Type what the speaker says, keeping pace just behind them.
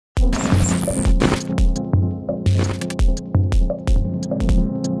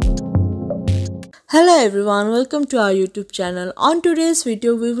Hello everyone, welcome to our YouTube channel. On today's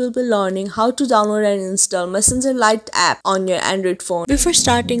video, we will be learning how to download and install Messenger Lite app on your Android phone. Before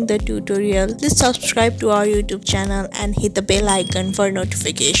starting the tutorial, please subscribe to our YouTube channel and hit the bell icon for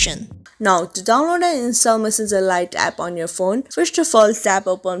notification. Now, to download and install Messenger Lite app on your phone, first of all tap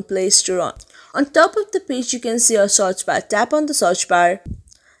open Play Store. On top of the page, you can see a search bar. Tap on the search bar,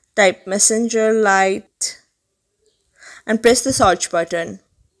 type Messenger Lite and press the search button.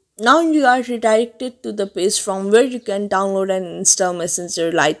 Now you are redirected to the page from where you can download and install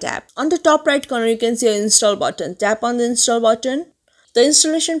Messenger Lite app. On the top right corner, you can see an install button. Tap on the install button. The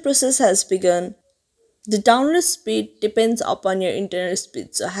installation process has begun. The download speed depends upon your internet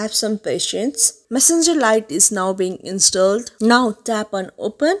speed, so have some patience. Messenger Lite is now being installed. Now tap on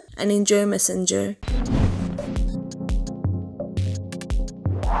open and enjoy Messenger.